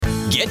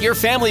Get your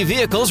family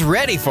vehicles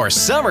ready for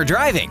summer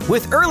driving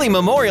with early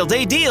Memorial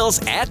Day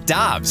deals at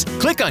Dobbs.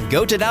 Click on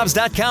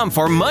GoToDobbs.com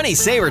for money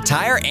saver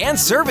tire and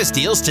service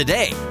deals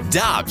today.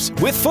 Dobbs,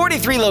 with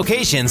 43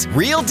 locations,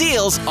 real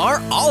deals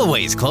are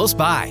always close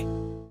by.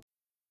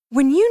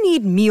 When you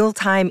need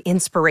mealtime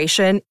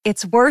inspiration,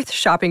 it's worth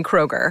shopping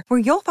Kroger, where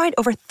you'll find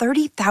over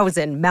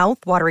 30,000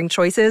 mouth-watering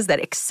choices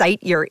that excite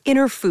your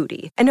inner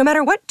foodie. And no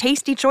matter what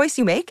tasty choice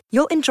you make,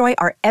 you'll enjoy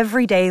our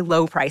everyday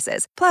low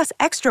prices, plus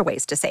extra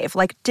ways to save,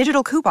 like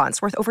digital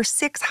coupons worth over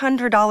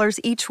 $600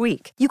 each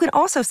week. You can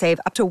also save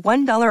up to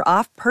 $1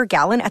 off per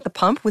gallon at the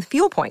pump with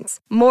fuel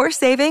points. More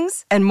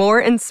savings and more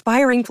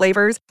inspiring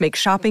flavors make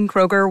shopping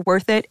Kroger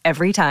worth it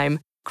every time.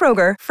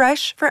 Kroger,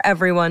 fresh for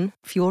everyone.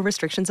 Fuel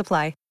restrictions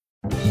apply.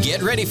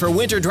 Get ready for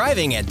winter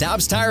driving at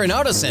Dobbs Tire and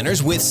Auto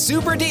Centers with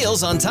super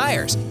deals on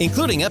tires,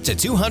 including up to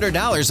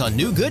 $200 on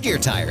new Goodyear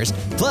tires,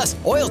 plus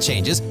oil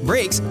changes,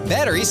 brakes,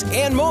 batteries,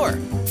 and more.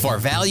 For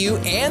value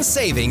and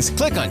savings,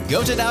 click on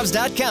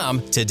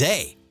GoToDobbs.com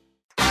today.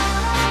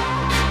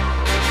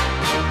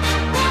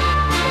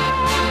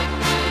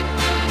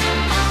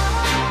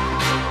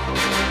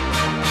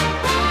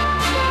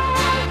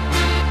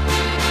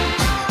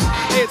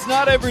 Hey, it's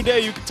not every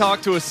day you can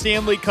talk to a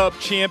Stanley Cup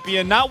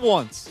champion, not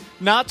once.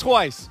 Not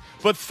twice,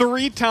 but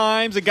 3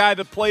 times. A guy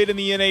that played in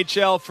the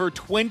NHL for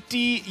 20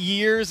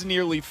 years,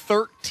 nearly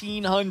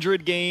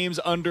 1,300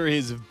 games under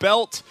his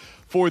belt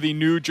for the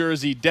New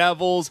Jersey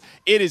Devils.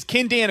 It is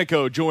Ken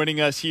Daneyko joining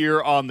us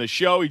here on the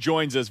show. He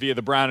joins us via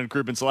the Brown and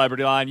Crouppen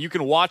Celebrity Line. You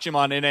can watch him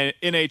on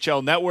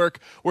NHL Network,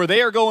 where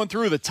they are going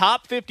through the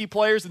top 50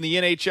 players in the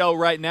NHL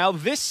right now.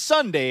 This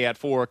Sunday at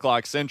 4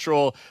 o'clock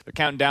Central, they're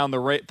counting down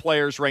the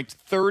players ranked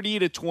 30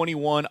 to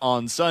 21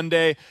 on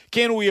Sunday.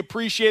 Ken, we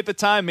appreciate the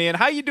time, man.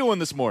 How you doing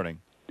this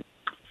morning?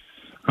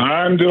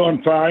 I'm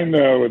doing fine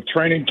with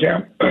training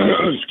camp.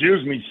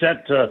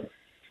 Set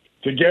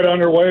to get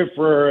underway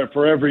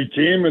for every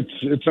team.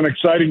 It's an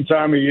exciting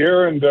time of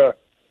year, and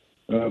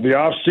the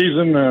off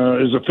season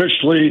is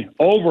officially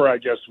over, I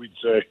guess we'd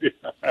say.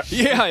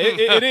 Yeah,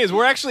 it is.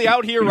 We're actually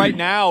out here right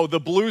now. The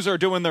Blues are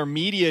doing their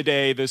media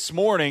day this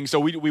morning, so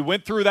we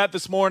went through that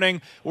this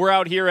morning. We're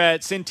out here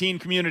at Centene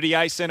Community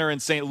Ice Center in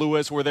St.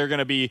 Louis, where they're going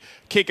to be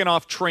kicking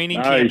off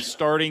training camp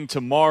starting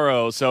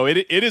tomorrow. So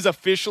it is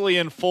officially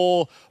in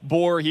full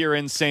bore here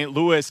in St.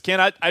 Louis. Ken,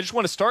 I just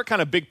want to start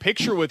kind of big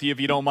picture with you, if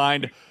you don't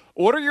mind.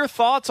 What are your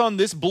thoughts on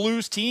this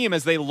Blues team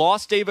as they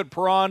lost David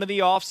Perron in the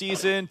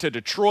offseason to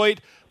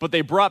Detroit, but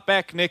they brought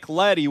back Nick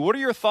Leddy? What are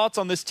your thoughts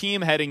on this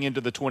team heading into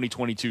the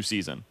 2022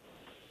 season?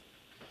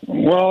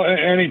 Well,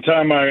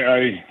 anytime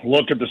I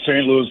look at the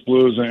St. Louis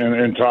Blues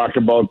and talk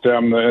about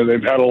them,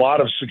 they've had a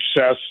lot of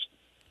success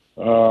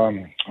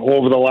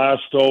over the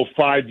last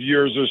 5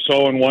 years or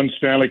so, and won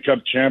Stanley Cup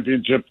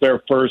championship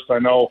there first. I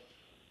know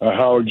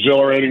how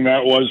exhilarating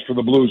that was for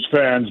the Blues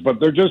fans,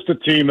 but they're just a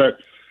team that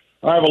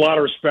I have a lot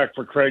of respect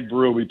for Craig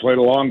Berube. We played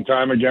a long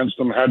time against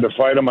him, had to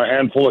fight him a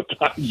handful of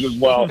times as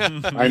well.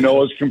 I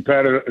know his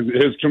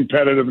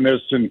competitiveness,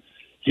 and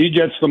he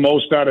gets the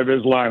most out of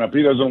his lineup.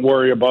 He doesn't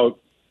worry about,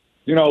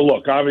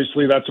 look,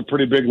 obviously that's a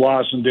pretty big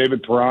loss in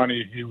David Perron.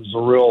 He was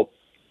a real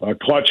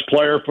clutch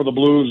player for the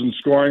Blues in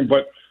scoring,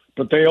 but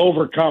they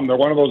overcome. They're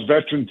one of those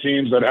veteran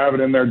teams that have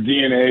it in their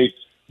DNA,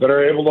 that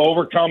are able to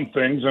overcome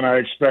things, and I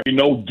expect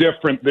no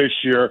different this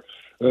year.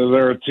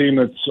 They're a team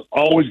that's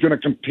always going to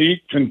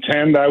compete,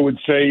 contend, I would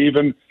say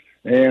even,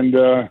 and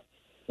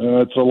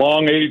it's a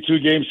long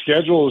 82-game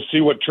schedule. We'll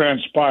see what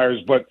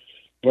transpires, but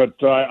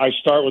I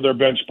start with their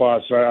bench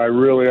boss. I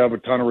really have a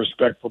ton of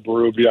respect for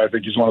Berube. I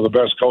think he's one of the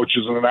best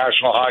coaches in the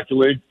National Hockey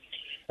League,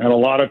 and a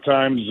lot of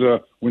times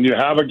when you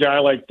have a guy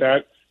like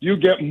that, you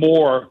get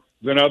more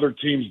than other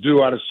teams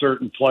do out of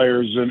certain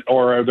players,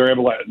 or they're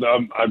able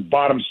to, a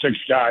bottom 6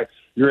 guy,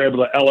 you're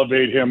able to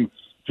elevate him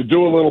to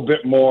do a little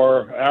bit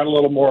more, add a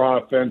little more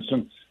offense,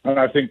 and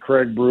I think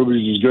Craig Berube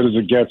is as good as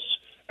it gets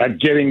at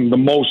getting the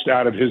most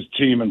out of his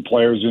team and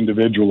players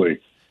individually.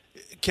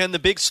 Ken, the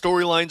big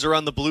storylines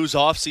around the Blues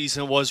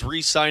offseason was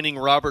re-signing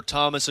Robert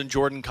Thomas and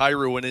Jordan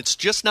Kyrou, and it's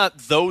just not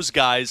those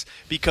guys,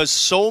 because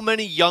so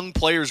many young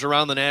players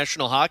around the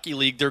National Hockey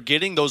League, they're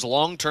getting those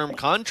long-term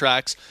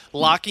contracts,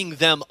 locking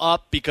them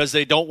up because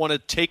they don't want to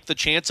take the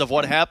chance of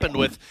what happened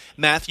with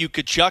Matthew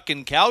Tkachuk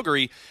in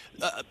Calgary.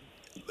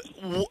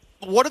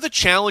 What are the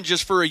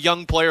challenges for a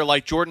young player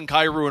like Jordan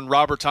Kyrou and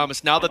Robert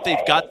Thomas now that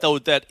they've got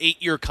that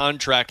 8-year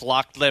contract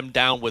locked them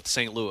down with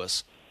St.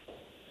 Louis?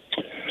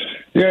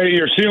 Yeah,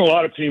 you're seeing a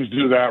lot of teams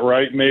do that,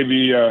 right?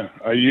 Maybe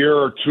a year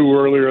or two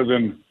earlier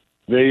than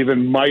they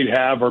even might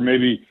have, or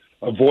maybe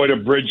avoid a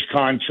bridge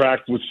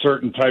contract with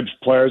certain types of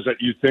players that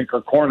you think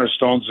are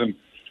cornerstones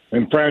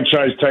and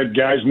franchise-type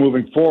guys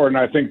moving forward. And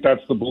I think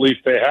that's the belief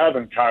they have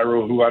in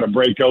Kyrou, who had a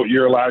breakout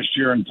year last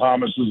year, and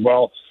Thomas as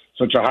well.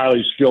 Such a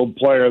highly skilled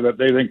player that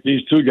they think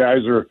these two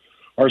guys are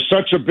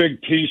such a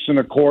big piece in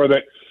the core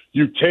that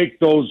you take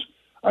those,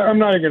 I'm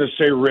not even going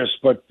to say risks,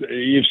 but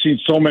you've seen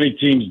so many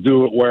teams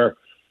do it where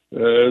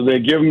they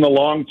give them the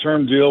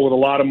long-term deal with a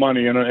lot of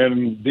money,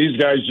 and these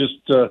guys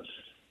just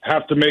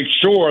have to make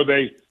sure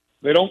they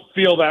they don't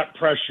feel that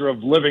pressure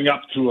of living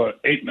up to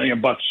 $8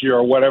 million a year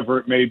or whatever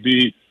it may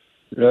be,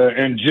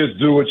 and just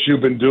do what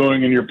you've been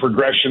doing in your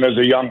progression as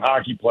a young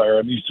hockey player.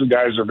 And these two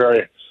guys are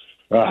very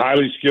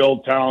highly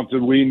skilled,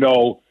 talented, we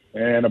know,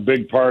 and a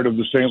big part of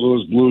the St.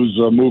 Louis Blues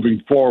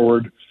moving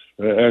forward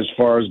as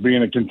far as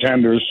being a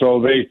contender.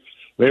 So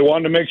they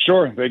wanted to make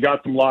sure they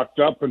got them locked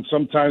up, and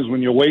sometimes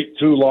when you wait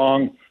too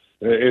long,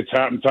 it's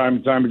happened time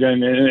and time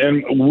again.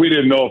 And we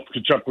didn't know if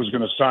Tkachuk was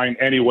going to sign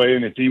anyway,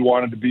 and if he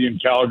wanted to be in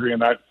Calgary,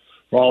 and that,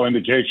 for all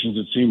indications,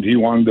 it seemed he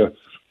wanted to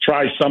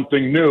try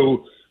something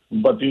new.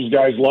 But these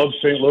guys love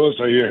St. Louis.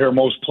 You hear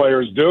most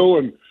players do,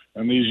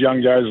 and these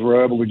young guys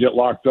were able to get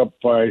locked up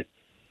by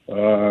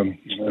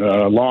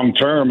long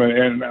term.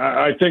 And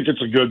I think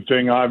it's a good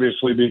thing,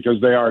 obviously,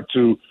 because they are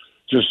two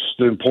just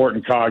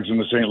important cogs in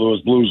the St. Louis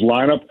Blues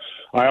lineup.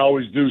 I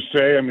always do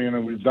say, I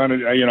mean, we've done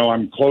it,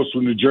 I'm close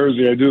with New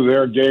Jersey. I do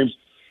their games.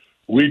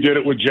 We did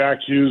it with Jack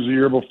Hughes the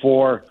year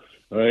before,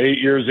 8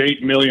 years,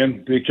 $8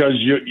 million, because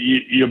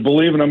you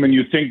believe in them and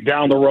you think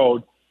down the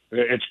road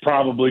it's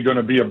probably going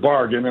to be a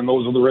bargain, and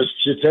those are the risks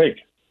you take.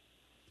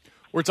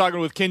 We're talking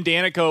with Ken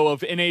Daneyko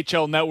of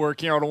NHL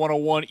Network here on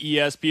 101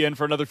 ESPN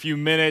for another few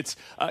minutes.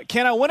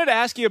 Ken, I wanted to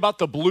ask you about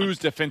the Blues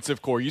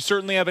defensive core. You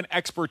certainly have an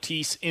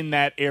expertise in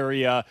that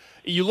area.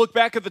 You look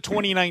back at the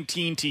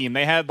 2019 team.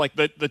 They had like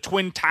the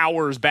twin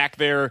towers back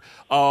there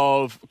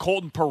of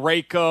Colton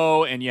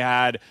Parayko, and you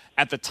had,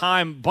 at the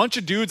time, a bunch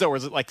of dudes that were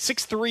like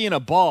 6'3" and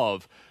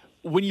above.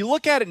 When you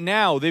look at it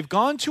now, they've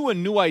gone to a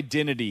new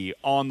identity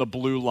on the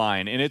blue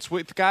line, and it's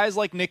with guys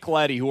like Nick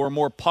Leddy, who are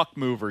more puck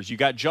movers. You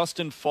got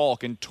Justin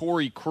Falk and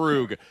Torrey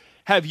Krug.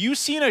 Have you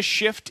seen a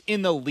shift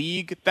in the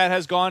league that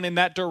has gone in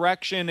that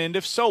direction? And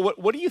if so,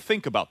 what do you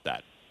think about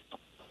that?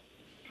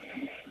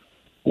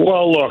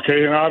 Well, look,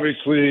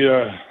 obviously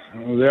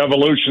the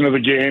evolution of the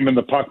game and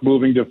the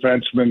puck-moving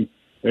defenseman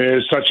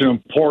is such an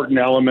important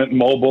element.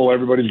 Mobile,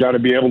 everybody's got to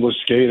be able to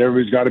skate.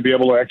 Everybody's got to be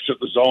able to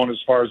exit the zone as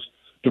far as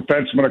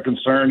defensemen are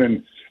concerned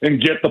and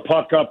get the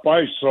puck up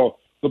ice. So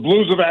the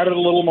Blues have added a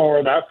little more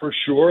of that for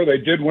sure. They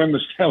did win the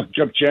Stanley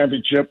Cup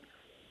championship.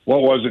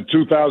 What was it,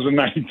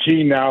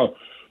 2019 now,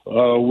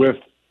 with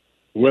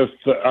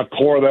a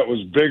core that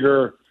was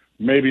bigger,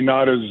 maybe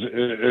not as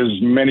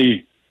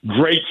many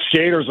great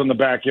skaters on the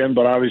back end,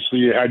 but obviously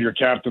you had your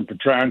captain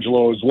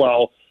Pietrangelo as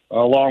well,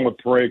 along with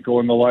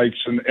Parayko and the likes,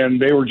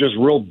 and they were just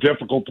real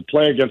difficult to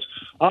play against.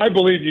 I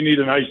believe you need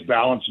a nice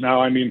balance now.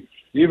 I mean,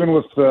 even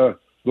with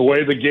the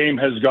way the game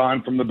has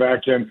gone from the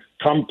back end,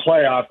 come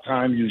playoff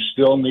time, you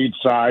still need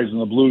size,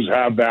 and the Blues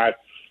have that.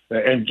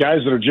 And guys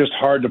that are just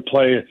hard to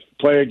play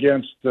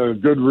against,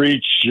 good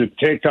reach, you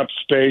take up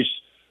space,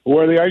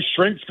 where the ice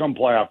shrinks come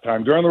playoff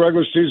time. During the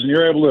regular season,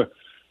 you're able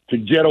to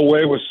get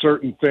away with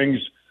certain things.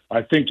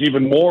 I think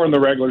even more in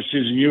the regular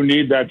season, you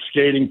need that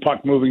skating,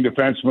 puck-moving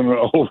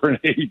defenseman over an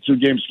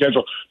 82-game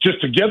schedule just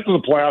to get to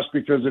the playoffs,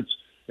 because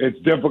it's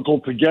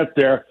difficult to get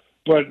there.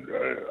 But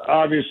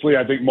obviously,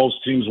 I think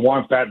most teams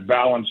want that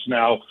balance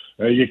now.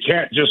 You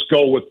can't just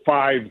go with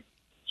 5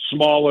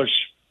 smallish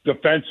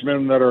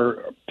defensemen that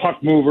are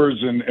puck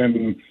movers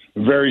and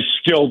very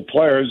skilled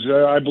players.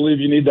 I believe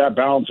you need that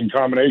balance and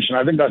combination.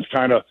 I think that's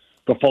kind of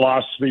the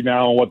philosophy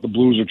now and what the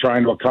Blues are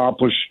trying to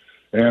accomplish.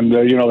 And,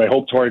 they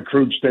hope Torrey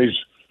Krug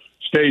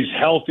stays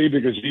healthy,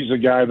 because he's a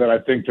guy that I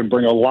think can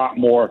bring a lot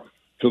more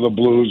to the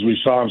Blues. We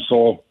saw him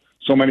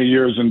so many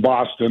years in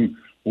Boston,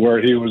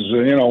 where he was,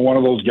 one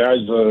of those guys,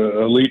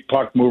 elite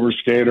puck mover,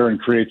 skater, and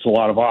creates a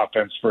lot of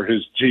offense for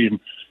his team.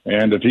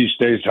 And if he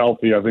stays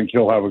healthy, I think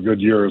he'll have a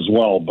good year as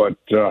well. But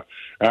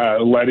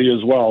Leddy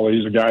as well,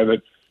 he's a guy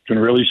that can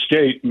really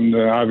skate, and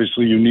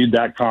obviously you need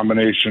that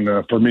combination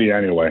for me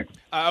anyway.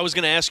 I was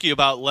going to ask you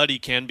about Leddy,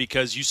 Ken,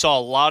 because you saw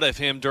a lot of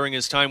him during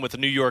his time with the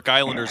New York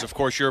Islanders. Of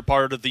course, you're a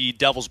part of the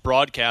Devils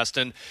broadcast,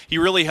 and he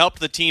really helped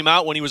the team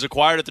out when he was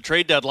acquired at the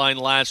trade deadline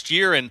last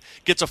year and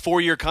gets a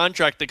 4-year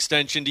contract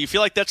extension. Do you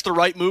feel like that's the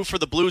right move for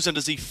the Blues, and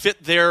does he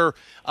fit their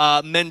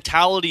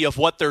mentality of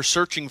what they're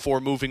searching for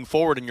moving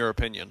forward, in your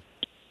opinion?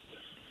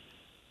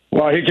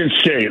 Well, he can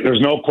skate.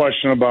 There's no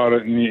question about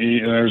it, and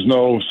there's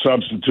no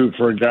substitute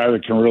for a guy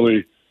that can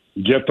really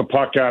get the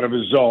puck out of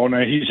his zone.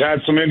 And he's had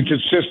some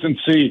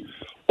inconsistency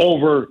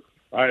over,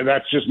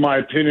 that's just my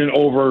opinion,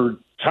 over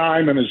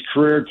time in his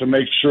career, to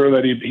make sure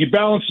that he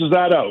balances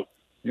that out,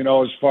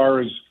 as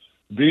far as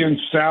being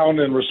sound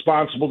and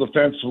responsible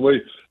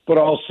defensively, but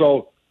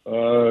also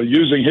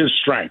using his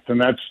strength. And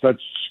that's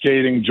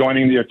skating,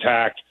 joining the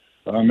attack,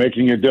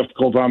 making it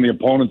difficult on the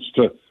opponents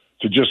to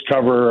just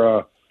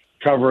cover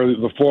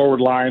the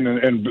forward line,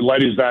 and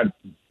Leddy's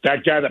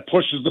that guy that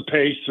pushes the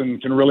pace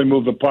and can really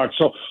move the puck.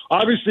 So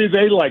obviously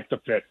they like the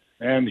fit,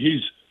 and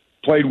he's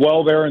played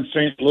well there in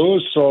St.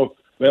 Louis, so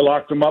they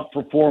locked him up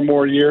for 4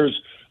 more years.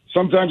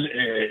 Sometimes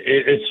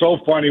it's so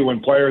funny when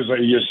players,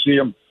 you see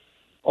them,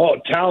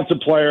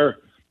 talented player,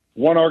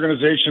 one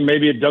organization,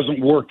 maybe it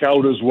doesn't work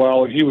out as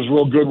well. He was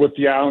real good with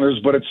the Islanders,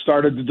 but it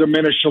started to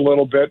diminish a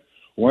little bit,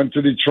 went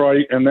to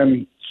Detroit, and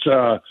then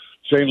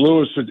St.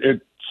 Louis,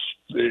 it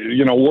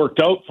worked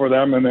out for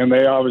them, and then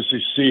they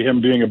obviously see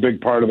him being a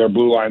big part of their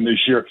blue line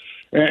this year.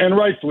 and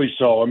rightfully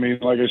so. I mean,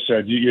 like I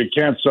said, you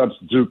can't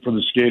substitute for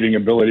the skating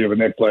ability of a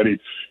Nick Leddy.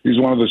 He's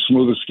one of the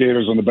smoothest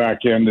skaters on the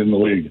back end in the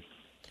league.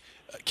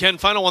 Ken,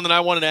 final one that I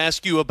wanted to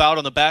ask you about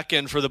on the back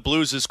end for the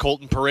Blues is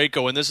Colton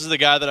Parayko, and this is the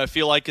guy that I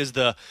feel like is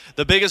the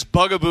biggest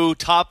bugaboo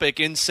topic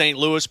in St.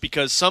 Louis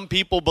because some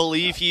people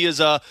believe he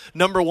is a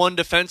number one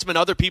defenseman.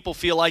 Other people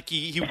feel like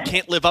he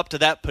can't live up to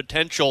that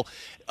potential.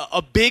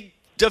 A big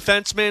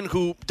defenseman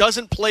who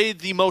doesn't play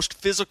the most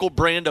physical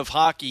brand of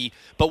hockey,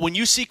 but when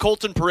you see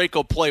Colton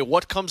Parayko play,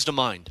 what comes to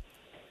mind?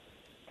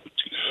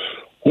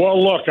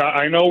 Well, look,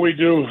 I know we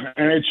do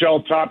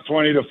NHL top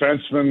 20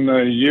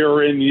 defensemen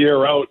year in,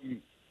 year out.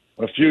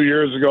 A few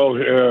years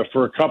ago,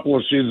 for a couple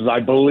of seasons, I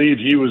believe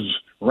he was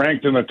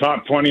ranked in the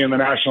top 20 in the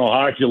National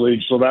Hockey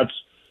League. So that's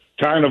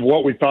kind of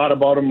what we thought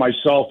about him,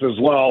 myself as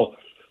well.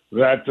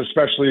 That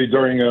especially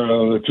during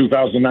the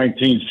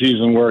 2019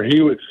 season, where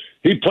he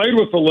played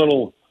with a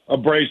little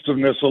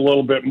abrasiveness, a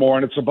little bit more,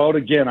 and it's about,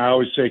 again, I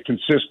always say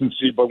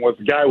consistency. But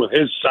with a guy with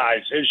his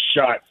size, his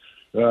shot,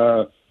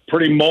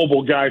 pretty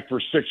mobile guy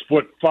for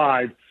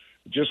 6'5".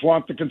 Just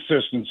want the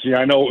consistency.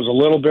 I know it was a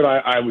little bit,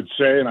 I would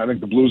say, and I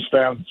think the Blues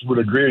fans would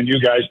agree, and you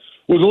guys,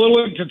 was a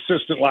little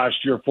inconsistent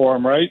last year for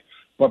him, right?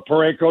 But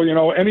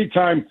Parayko,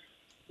 anytime,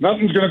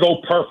 nothing's going to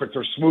go perfect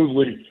or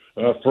smoothly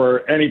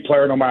for any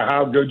player, no matter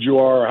how good you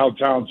are or how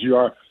talented you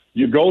are.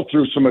 You go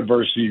through some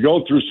adversity. You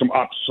go through some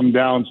ups, some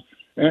downs.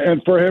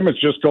 And for him,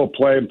 it's just go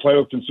play and play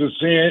with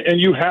consistency.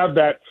 And you have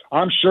that.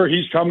 I'm sure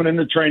he's coming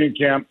into training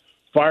camp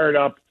fired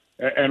up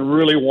and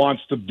really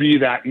wants to be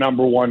that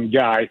number one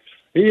guy.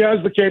 He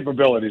has the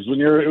capabilities. When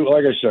you're,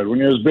 like I said, when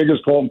you're as big as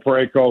Colton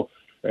Parayko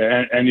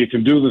and you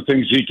can do the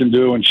things he can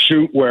do and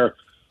shoot where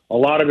a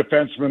lot of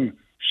defensemen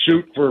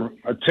shoot for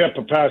a tip,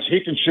 a pass,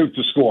 he can shoot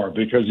to score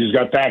because he's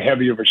got that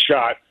heavy of a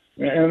shot.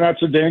 And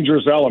that's a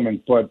dangerous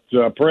element. But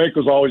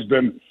Parayko's always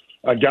been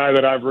a guy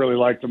that I've really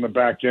liked on the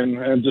back end.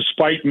 And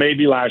despite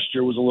maybe last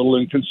year was a little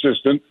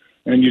inconsistent,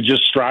 and you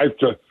just strive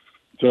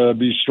to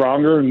be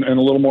stronger and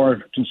a little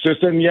more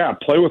consistent. And yeah,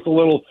 play with a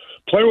little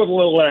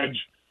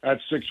edge. At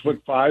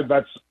 6'5",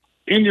 that's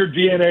in your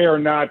DNA or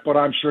not, but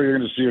I'm sure you're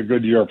going to see a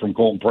good year from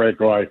Colton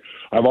Parayko.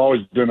 I've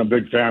always been a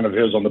big fan of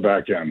his on the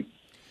back end.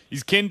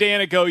 He's Ken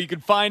Daneyko. You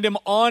can find him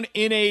on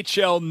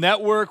NHL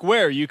Network,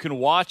 where you can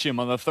watch him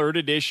on the third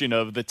edition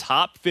of the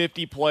Top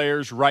 50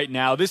 Players right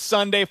now. This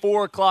Sunday,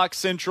 4 o'clock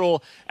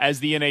Central, as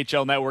the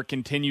NHL Network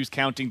continues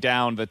counting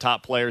down the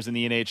top players in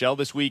the NHL.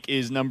 This week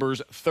is numbers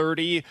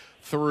 30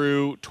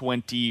 through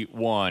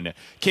 21.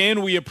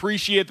 Ken, we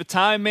appreciate the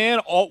time, man.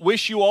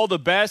 Wish you all the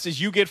best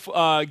as you get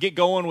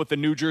going with the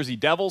New Jersey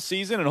Devils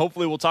season, and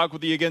hopefully we'll talk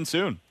with you again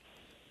soon.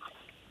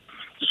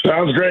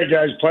 Sounds great,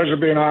 guys. Pleasure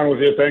being on with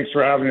you. Thanks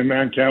for having me,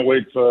 man. Can't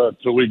wait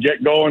till we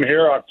get going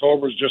here.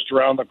 October's just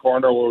around the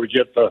corner where we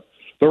get the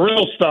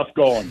real stuff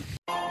going.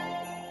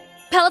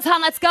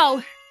 Peloton, let's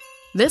go.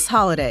 This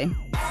holiday,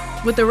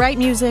 with the right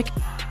music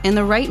and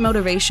the right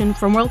motivation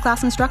from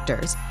world-class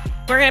instructors,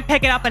 we're going to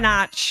pick it up a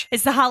notch.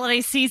 It's the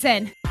holiday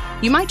season.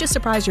 You might just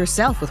surprise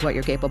yourself with what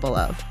you're capable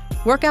of.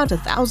 Work out to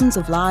thousands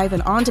of live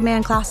and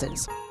on-demand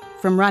classes,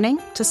 from running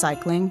to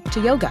cycling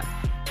to yoga.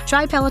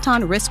 Try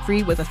Peloton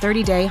risk-free with a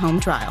 30-day home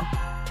trial.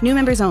 New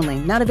members only,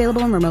 not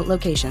available in remote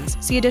locations.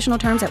 See additional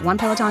terms at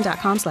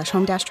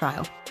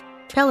onepeloton.com/home-trial.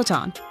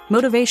 Peloton,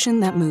 motivation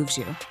that moves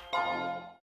you.